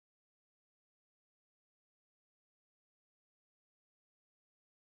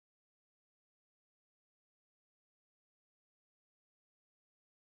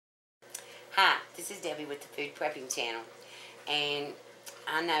Hi, this is Debbie with the Food Prepping channel, and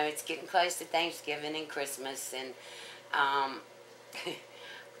I know it's getting close to Thanksgiving and Christmas, and I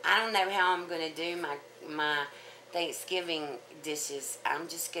don't know how I'm going to do my Thanksgiving dishes. I'm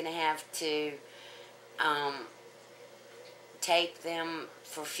just going to have to take them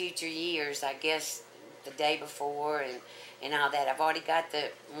for future years, I guess, the day before and all that. I've already got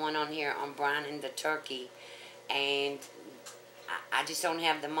the one on here on brining the turkey, and I just don't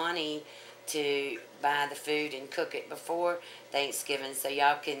have the money to buy the food and cook it before Thanksgiving, so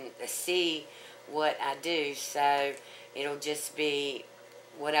y'all can see what I do. So it'll just be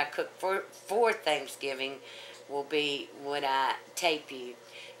what I cook for Thanksgiving will be what I tape you.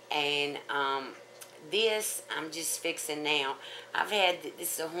 And this I'm just fixing now. I've had,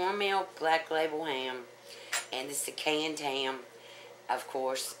 this is a Hormel Black Label ham, and this is a canned ham, of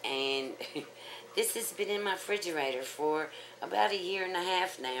course, and this has been in my refrigerator for about 1.5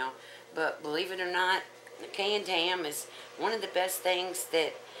 years now. But believe it or not, the canned ham is one of the best things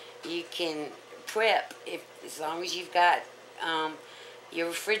that you can prep, as long as you've got your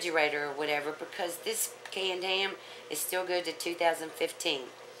refrigerator or whatever, because this canned ham is still good to 2015.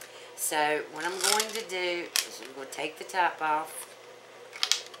 So what I'm going to do is I'm going to take the top off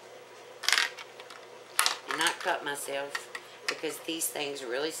and not cut myself, because these things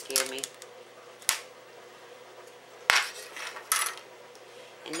really scare me.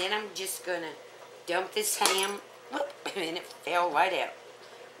 And then I'm just going to dump this ham, and it fell right out,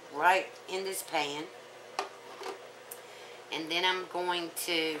 right in this pan. And then I'm going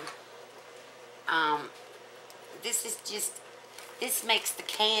to, this makes the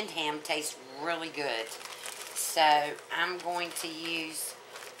canned ham taste really good. So I'm going to use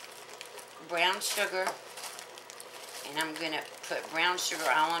brown sugar, and I'm going to put brown sugar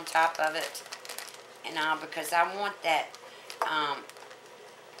all on top of it, and all, because I want that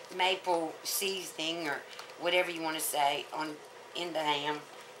maple seasoning, or whatever you want to say, in the ham.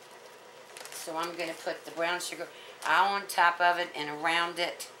 So I'm going to put the brown sugar all on top of it and around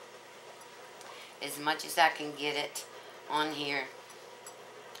it as much as I can get it on here.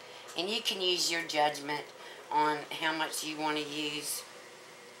 And you can use your judgment on how much you want to use.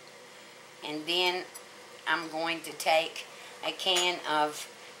 And then I'm going to take a can of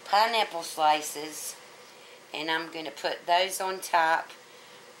pineapple slices, and I'm going to put those on top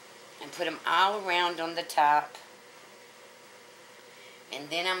and put them all around on the top.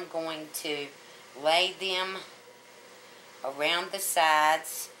 And then I'm going to lay them around the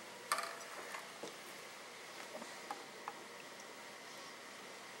sides.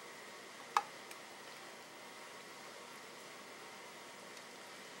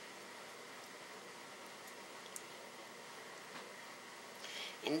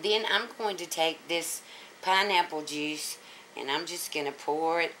 And then I'm going to take this pineapple juice, and I'm just going to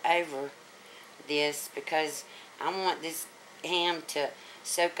pour it over this, because I want this ham to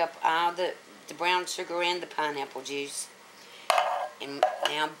soak up all the brown sugar and the pineapple juice. And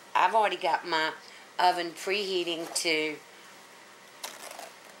now I've already got my oven preheating to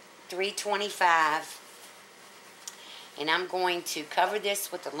 325, and I'm going to cover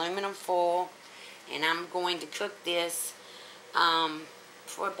this with aluminum foil, and I'm going to cook this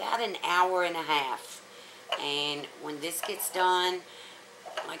for about 1.5 hours. And when this gets done,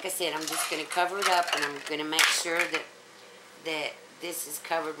 like I said, I'm just going to cover it up, and I'm going to make sure that this is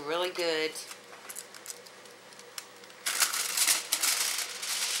covered really good.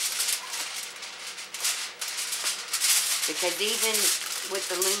 Because even with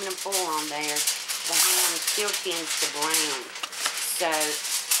the aluminum foil on there, the ham still tends to brown. So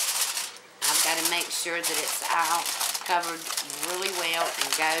I've got to make sure that it's all covered really well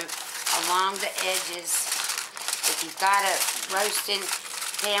and go along the edges. If you've got a roasting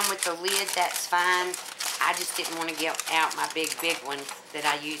pan with a lid, that's fine. I just didn't want to get out my big ones that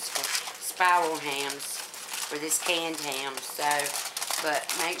I use for spiral hams for this canned ham. So, but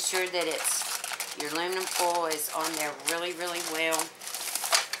make sure that your aluminum foil is on there really well.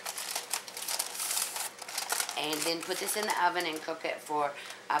 And then put this in the oven and cook it for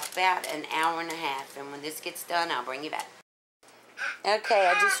about 1.5 hours. And when this gets done, I'll bring you back. Okay,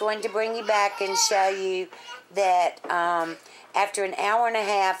 I just wanted to bring you back and show you that after 1.5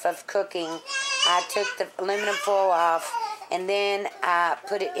 hours of cooking, I took the aluminum foil off, and then I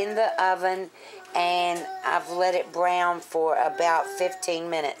put it in the oven, and I've let it brown for about 15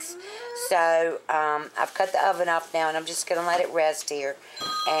 minutes. So I've cut the oven off now, and I'm just going to let it rest here,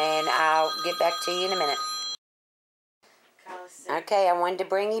 and I'll get back to you in a minute. Okay, I wanted to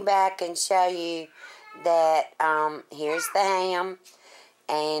bring you back and show you that here's the ham,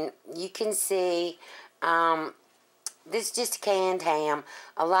 and you can see this is just canned ham.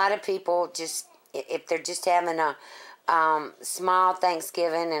 A lot of people just, if they're just having a small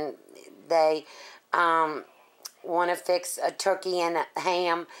Thanksgiving and they want to fix a turkey and a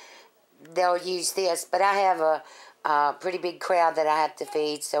ham, they'll use this. But I have a pretty big crowd that I have to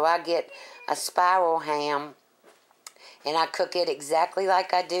feed, so I get a spiral ham, and I cook it exactly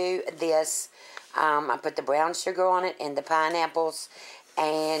like I do this. I put the brown sugar on it and the pineapples,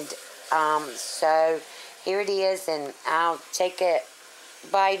 and so here it is, and I'll take a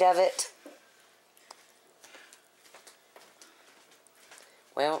bite of it.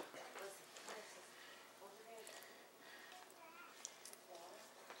 Well,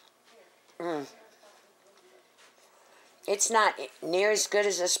 it's not near as good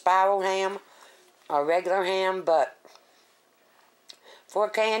as a spiral ham or regular ham, but for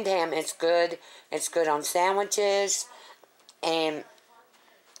canned ham, it's good. It's good on sandwiches, and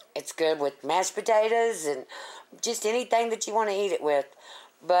it's good with mashed potatoes and just anything that you want to eat it with.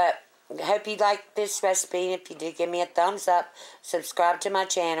 But I hope you like this recipe. If you do, give me a thumbs up, subscribe to my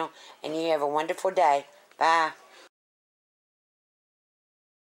channel, and you have a wonderful day. Bye.